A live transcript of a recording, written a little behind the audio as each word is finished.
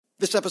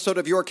This episode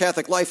of Your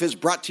Catholic Life is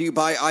brought to you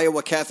by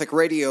Iowa Catholic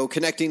Radio,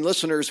 connecting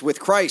listeners with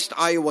Christ.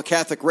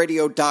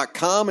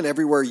 iowacatholicradio.com and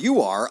everywhere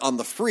you are on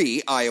the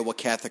free Iowa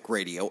Catholic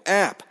Radio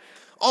app.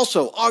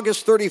 Also,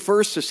 August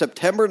 31st to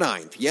September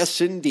 9th,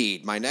 yes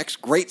indeed, my next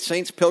Great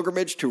Saints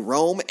pilgrimage to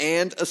Rome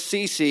and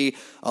Assisi,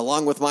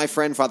 along with my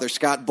friend Father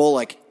Scott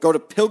Bullock. Go to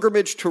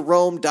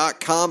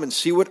pilgrimagetorome.com and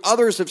see what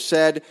others have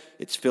said.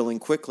 It's filling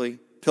quickly.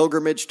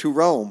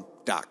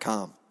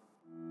 pilgrimagetorome.com.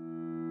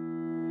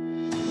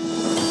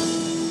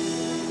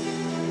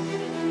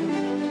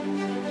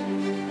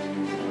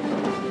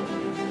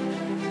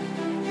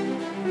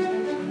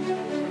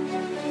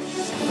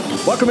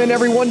 Welcome in,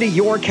 everyone, to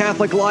Your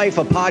Catholic Life,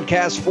 a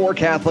podcast for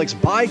Catholics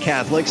by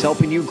Catholics,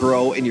 helping you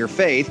grow in your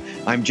faith.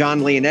 I'm Jon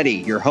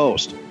Leonetti, your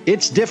host.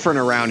 It's different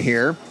around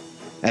here,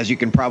 as you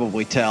can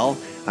probably tell.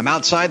 I'm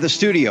outside the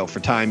studio for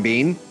time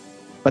being,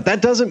 but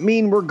that doesn't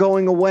mean we're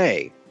going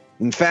away.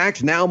 In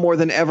fact, now more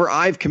than ever,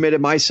 I've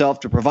committed myself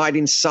to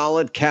providing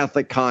solid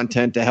Catholic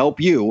content to help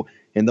you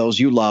and those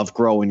you love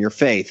grow in your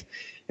faith.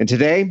 And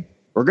today,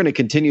 we're going to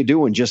continue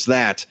doing just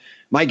that.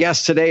 My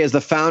guest today is the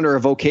founder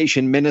of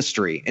Vocation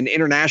Ministry, an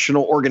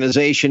international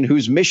organization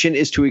whose mission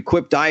is to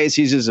equip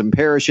dioceses and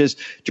parishes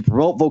to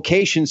promote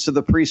vocations to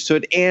the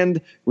priesthood and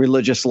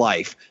religious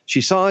life. She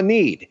saw a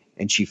need,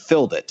 and she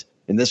filled it,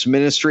 and this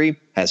ministry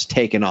has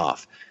taken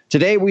off.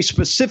 Today, we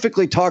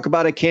specifically talk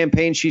about a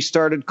campaign she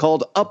started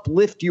called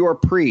Uplift Your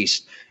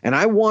Priest, and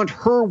I want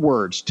her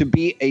words to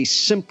be a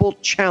simple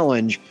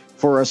challenge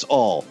for us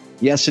all.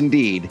 Yes,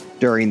 indeed,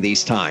 during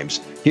these times.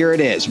 Here it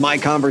is, my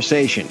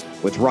conversation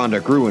with Rhonda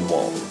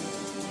Gruenewald.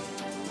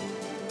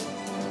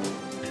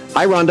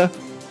 Hi, Rhonda.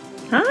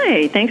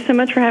 Hi, thanks so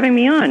much for having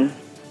me on.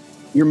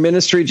 Your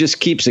ministry just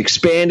keeps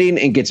expanding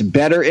and gets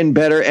better and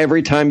better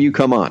every time you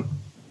come on.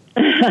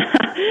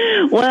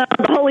 Well,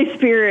 the Holy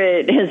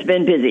Spirit has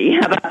been busy.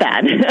 How about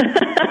that?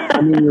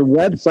 I mean, your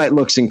website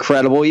looks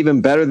incredible,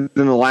 even better than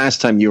the last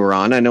time you were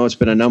on. I know it's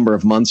been a number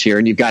of months here,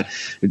 and you've got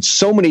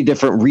so many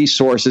different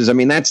resources. I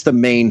mean, that's the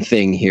main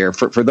thing here.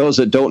 For those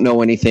that don't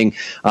know anything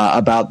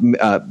about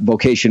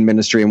Vocation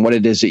Ministry and what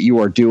it is that you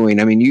are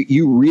doing, I mean,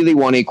 you really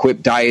want to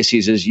equip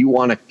dioceses. You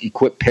want to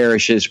equip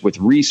parishes with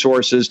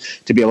resources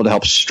to be able to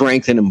help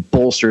strengthen and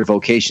bolster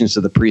vocations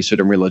to the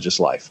priesthood and religious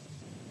life.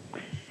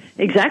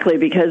 Exactly,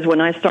 because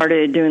when I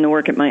started doing the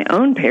work at my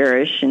own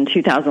parish in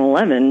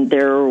 2011,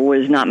 there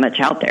was not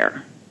much out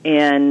there.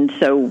 And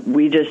so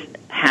we just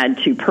had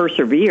to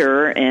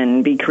persevere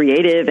and be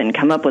creative and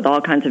come up with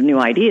all kinds of new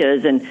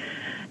ideas. And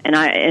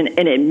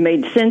it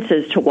made sense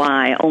as to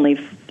why only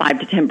 5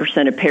 to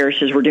 10% of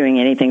parishes were doing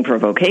anything for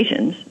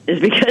vocations, is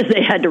because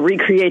they had to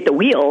recreate the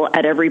wheel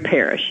at every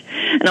parish.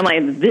 And I'm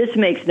like, this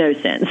makes no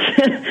sense.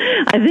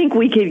 I think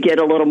we could get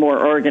a little more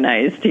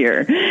organized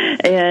here.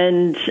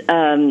 And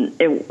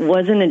it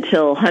wasn't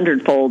until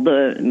Hundredfold,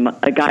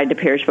 a guide to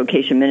parish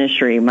vocation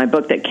ministry, my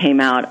book that came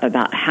out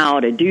about how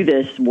to do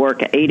this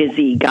work, A to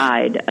Z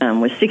guide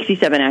with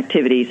 67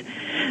 activities.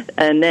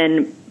 And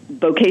then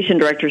vocation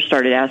directors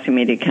started asking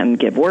me to come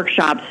give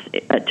workshops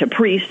to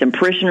priests and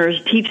parishioners,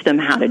 teach them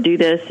how to do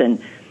this.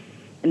 And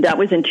that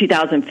was in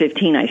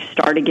 2015. I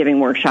started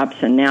giving workshops,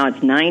 and now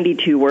it's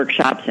 92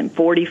 workshops in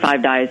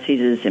 45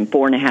 dioceses in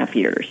 4.5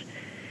 years.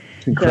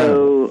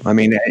 Incredible. So, I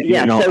mean,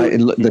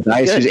 the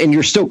diocese, and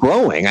you're still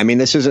growing. I mean,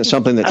 this isn't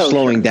something that's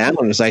slowing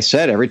down. As I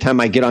said, every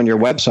time I get on your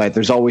website,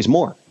 there's always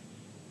more.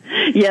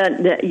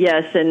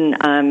 Yes, and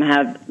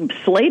have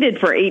slated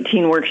for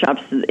 18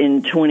 workshops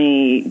in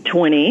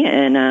 2020,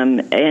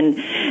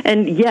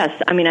 and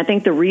yes, I mean, I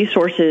think the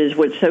resources.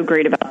 What's so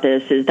great about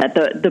this is that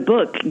the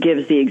book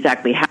gives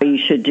exactly how you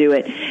should do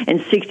it,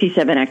 and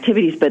 67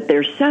 activities. But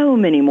there's so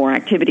many more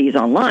activities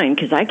online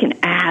because I can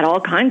add all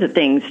kinds of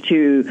things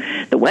to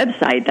the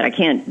website that I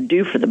can't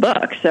do for the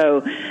book.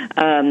 So,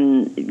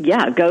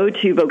 go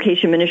to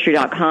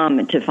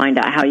vocationministry.com to find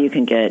out how you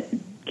can get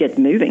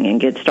moving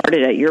and get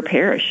started at your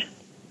parish.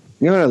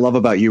 You know what I love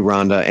about you,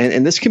 Rhonda,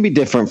 and this can be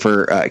different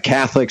for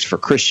Catholics, for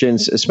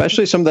Christians,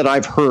 especially some that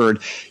I've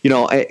heard,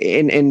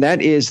 and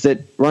that is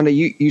that, Rhonda,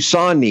 you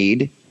saw a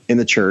need in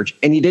the church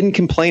and you didn't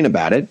complain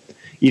about it.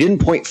 You didn't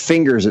point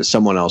fingers at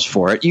someone else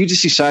for it. You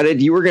just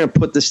decided you were going to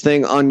put this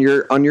thing on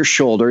your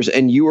shoulders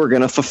and you were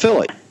going to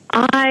fulfill it.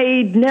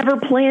 I never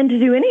planned to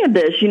do any of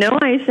this.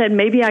 I said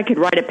maybe I could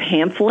write a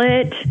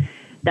pamphlet.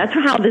 That's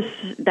how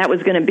that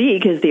was going to be,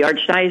 because the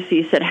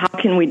Archdiocese said, how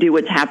can we do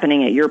what's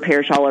happening at your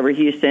parish all over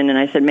Houston? And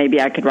I said,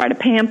 maybe I could write a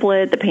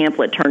pamphlet. The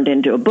pamphlet turned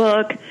into a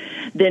book.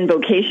 Then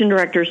vocation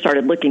directors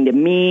started looking to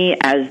me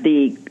as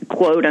the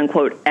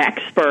quote-unquote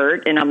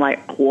expert. And I'm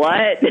like,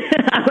 what?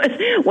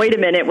 Wait a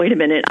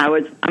minute.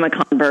 I'm a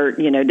convert,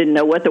 didn't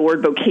know what the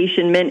word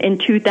vocation meant in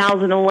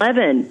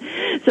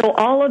 2011. So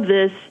all of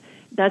this,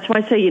 that's why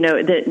I say,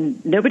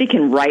 that nobody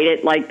can write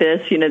it like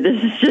this.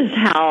 This is just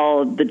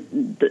how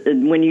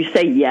when you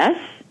say yes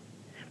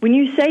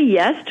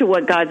to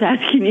what God's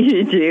asking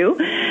you to do,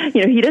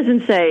 He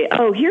doesn't say,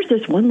 oh, here's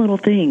this one little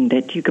thing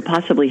that you could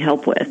possibly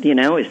help with.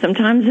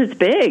 Sometimes it's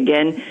big,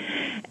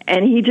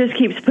 and He just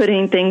keeps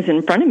putting things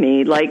in front of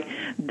me, like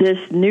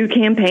this new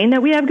campaign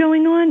that we have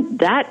going on.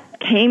 That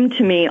came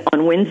to me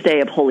on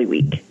Wednesday of Holy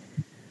Week.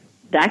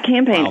 That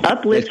campaign, Wow.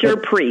 Uplift Your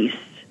Priest,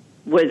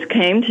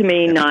 came to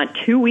me not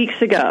 2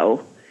 weeks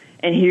ago,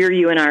 and here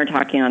you and I are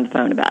talking on the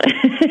phone about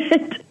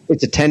it.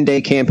 It's a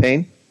 10-day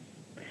campaign?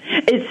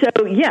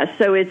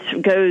 So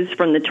it goes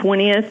from the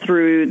 20th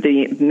through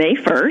the May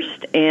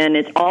 1st, and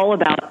it's all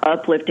about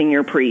uplifting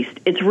your priest.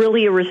 It's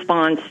really a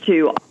response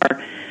to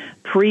our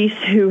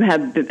priests who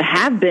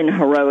have been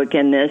heroic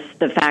in this,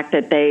 the fact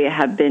that they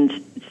have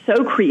been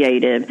so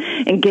creative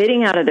and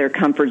getting out of their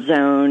comfort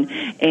zone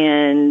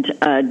and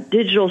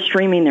digital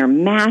streaming their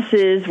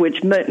masses,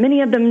 which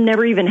many of them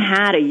never even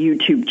had a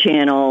YouTube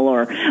channel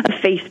or a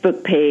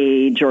Facebook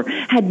page or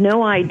had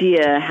no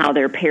idea how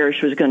their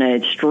parish was going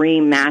to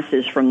stream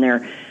masses from their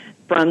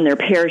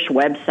parish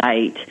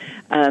website.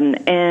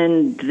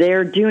 And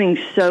they're doing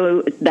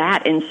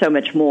that and so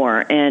much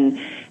more.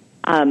 And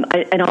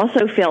I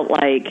also felt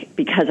like,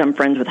 because I'm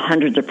friends with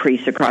hundreds of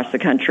priests across the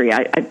country,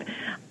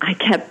 I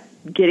kept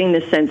getting the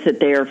sense that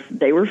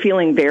they were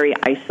feeling very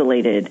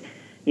isolated.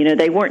 You know,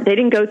 they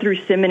didn't go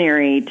through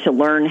seminary to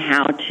learn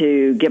how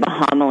to give a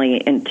homily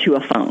into a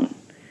phone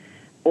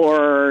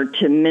or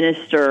to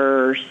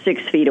minister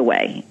 6 feet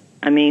away.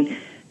 I mean,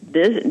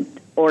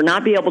 or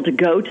not be able to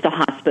go to the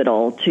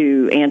hospital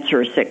to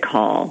answer a sick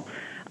call.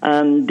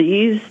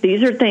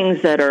 These are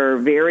things that are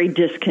very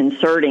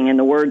disconcerting, in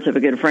the words of a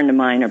good friend of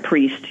mine, a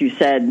priest, who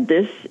said,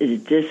 "This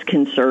is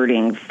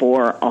disconcerting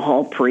for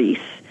all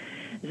priests.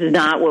 This is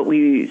not what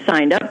we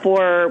signed up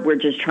for. We're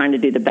just trying to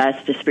do the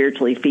best to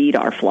spiritually feed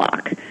our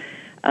flock."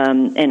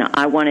 And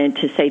I wanted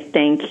to say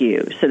thank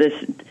you. So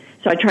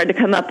I tried to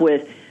come up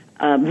with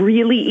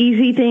really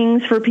easy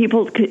things for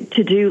people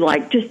to do,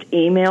 like just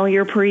email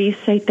your priest,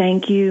 say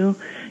thank you,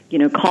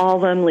 call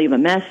them, leave a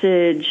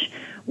message,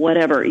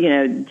 whatever,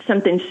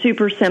 something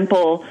super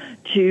simple,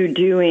 to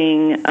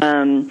doing,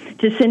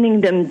 to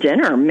sending them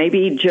dinner,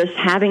 maybe just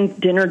having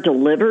dinner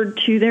delivered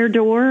to their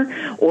door,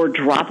 or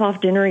drop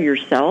off dinner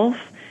yourself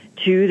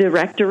to the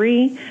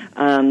rectory,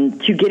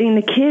 to getting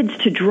the kids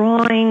to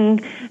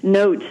drawing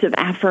notes of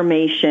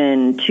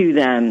affirmation to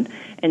them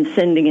and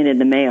sending it in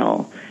the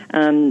mail.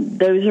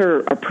 Those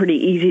are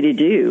pretty easy to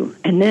do.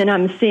 And then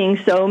I'm seeing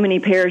so many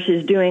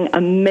parishes doing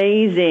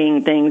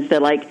amazing things,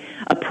 that like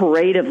a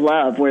parade of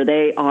love, where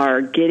they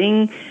are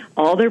getting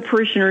all their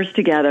parishioners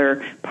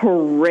together,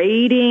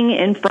 parading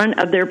in front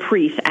of their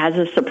priest as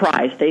a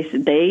surprise.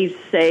 They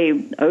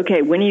say,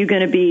 "Okay, when are you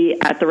going to be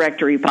at the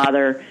rectory,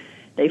 Father?"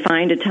 They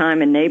find a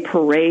time and they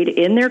parade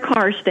in their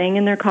cars, staying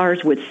in their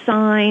cars, with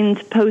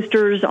signs,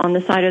 posters on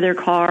the side of their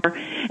car,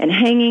 and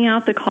hanging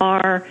out the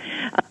car.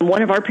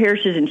 One of our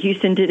parishes in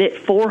Houston did it.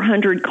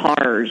 400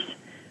 cars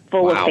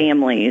full of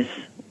families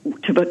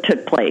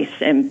took place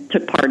and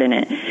took part in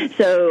it.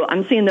 So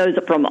I'm seeing those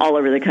from all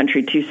over the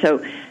country too.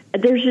 So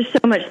there's just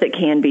so much that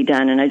can be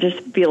done, and I just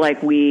feel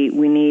like we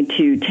need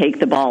to take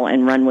the ball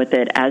and run with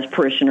it as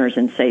parishioners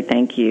and say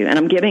thank you. And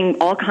I'm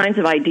giving all kinds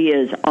of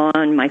ideas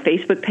on my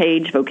Facebook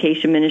page,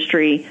 Vocation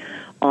Ministry.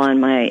 On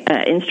my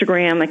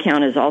Instagram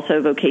account is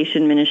also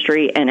Vocation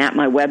Ministry, and at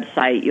my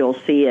website you'll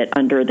see it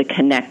under the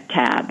Connect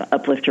tab,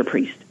 Uplift Your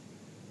Priest.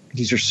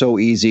 These are so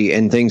easy,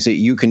 and things that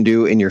you can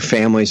do in your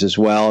families as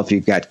well. If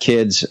you've got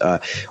kids,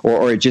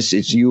 or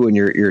it's you and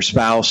your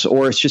spouse,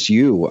 or it's just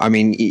you. I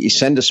mean, you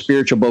send a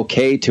spiritual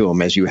bouquet to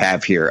them, as you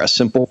have here. A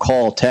simple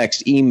call,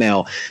 text,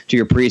 email to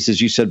your priest,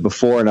 as you said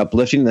before, and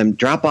uplifting them.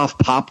 Drop off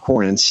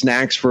popcorn and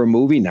snacks for a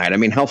movie night. I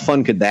mean, how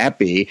fun could that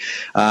be?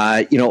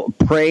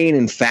 Praying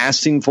and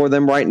fasting for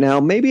them right now.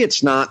 Maybe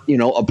it's not,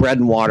 a bread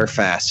and water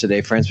fast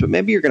today, friends, but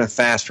maybe you're going to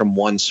fast from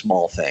one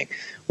small thing,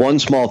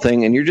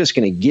 and you're just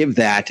going to give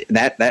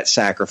that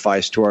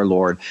sacrifice to our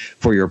Lord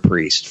for your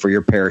priest, for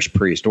your parish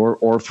priest,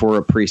 or for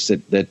a priest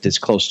that is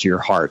close to your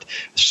heart.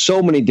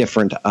 So many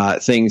different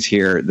things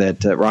here that,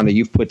 Rhonda,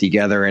 you've put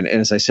together. And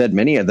as I said,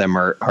 many of them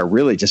are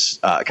really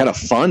just kind of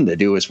fun to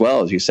do as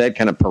well. As you said,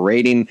 kind of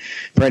parading.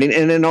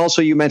 And then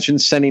also you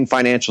mentioned sending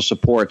financial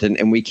support.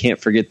 And we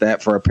can't forget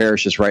that for our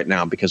parishes right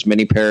now, because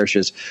many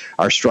parishes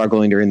are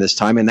struggling during this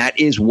time. And that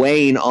is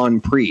weighing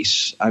on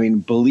priests. I mean,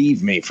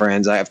 believe me,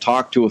 friends, I have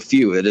talked to a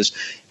few. It is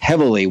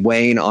heavily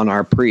weighing on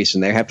our priests,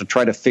 and they have to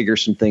try to figure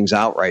some things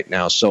out right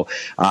now. So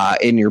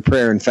in your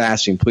prayer and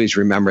fasting, please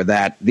remember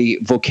that. The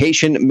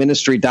Vocation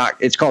Ministry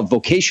it's called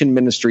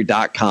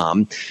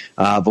vocationministry.com,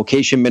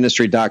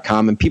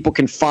 vocationministry.com, and people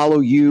can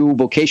follow you,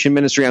 Vocation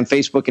Ministry, on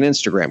Facebook and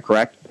Instagram,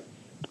 correct?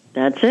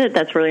 That's it.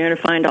 That's where you're going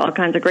to find all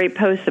kinds of great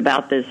posts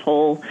about this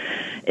whole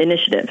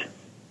initiative.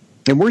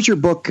 And where's your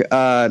book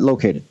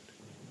located?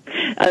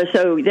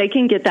 So they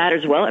can get that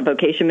as well at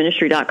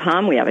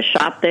vocationministry.com. We have a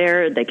shop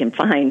there. They can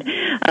find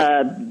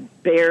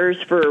bears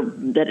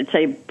that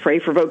say pray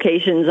for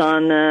vocations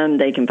on them.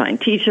 They can find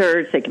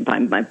T-shirts. They can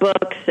find my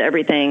books,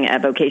 everything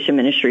at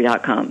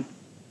vocationministry.com.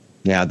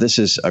 Yeah, this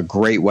is a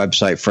great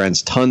website,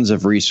 friends. Tons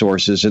of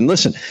resources. And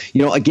listen,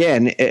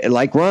 again,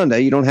 like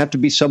Rhonda, you don't have to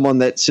be someone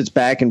that sits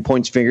back and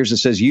points fingers and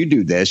says, you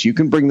do this. You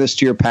can bring this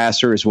to your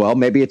pastor as well.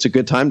 Maybe it's a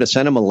good time to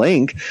send him a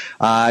link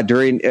via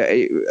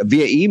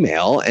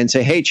email and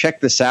say, hey,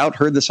 check this out.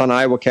 Heard this on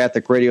Iowa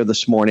Catholic Radio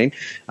this morning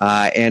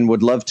and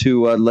would love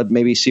to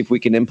maybe see if we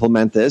can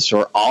implement this,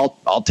 or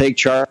I'll take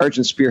charge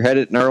and spearhead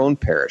it in our own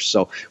parish.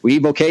 So we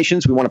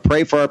vocations. We want to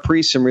pray for our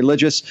priests and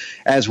religious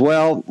as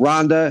well.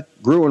 Rhonda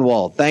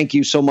Gruenewald, thank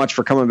you so much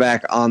for coming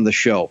back on the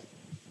show.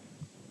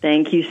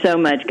 Thank you so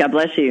much. God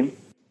bless you.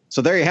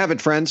 So there you have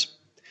it, friends.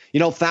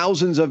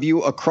 Thousands of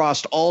you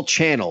across all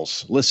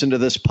channels listen to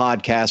this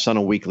podcast on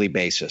a weekly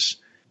basis.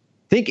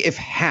 Think if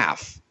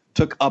half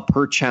took up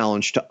her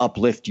challenge to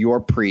uplift your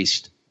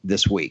priest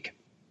this week.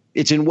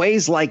 It's in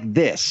ways like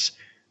this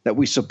that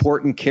we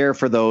support and care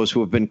for those who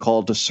have been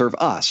called to serve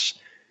us.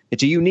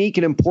 It's a unique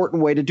and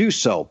important way to do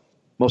so,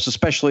 most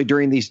especially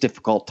during these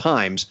difficult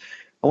times.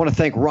 I want to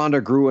thank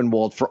Rhonda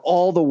Gruenewald for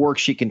all the work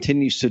she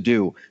continues to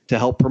do to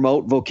help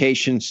promote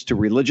vocations to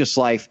religious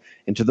life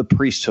and to the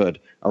priesthood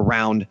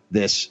around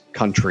this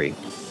country.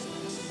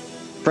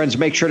 Friends,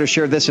 make sure to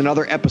share this and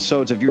other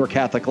episodes of Your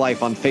Catholic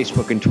Life on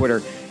Facebook and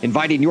Twitter,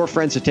 inviting your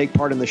friends to take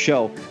part in the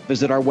show.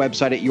 Visit our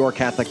website at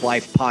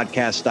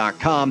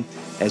yourcatholiclifepodcast.com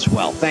as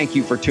well. Thank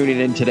you for tuning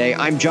in today.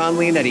 I'm Jon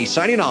Leonetti,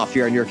 signing off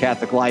here on Your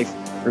Catholic Life.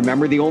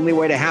 Remember, the only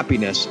way to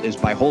happiness is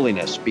by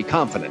holiness. Be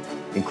confident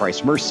in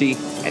Christ's mercy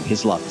and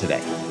his love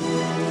today.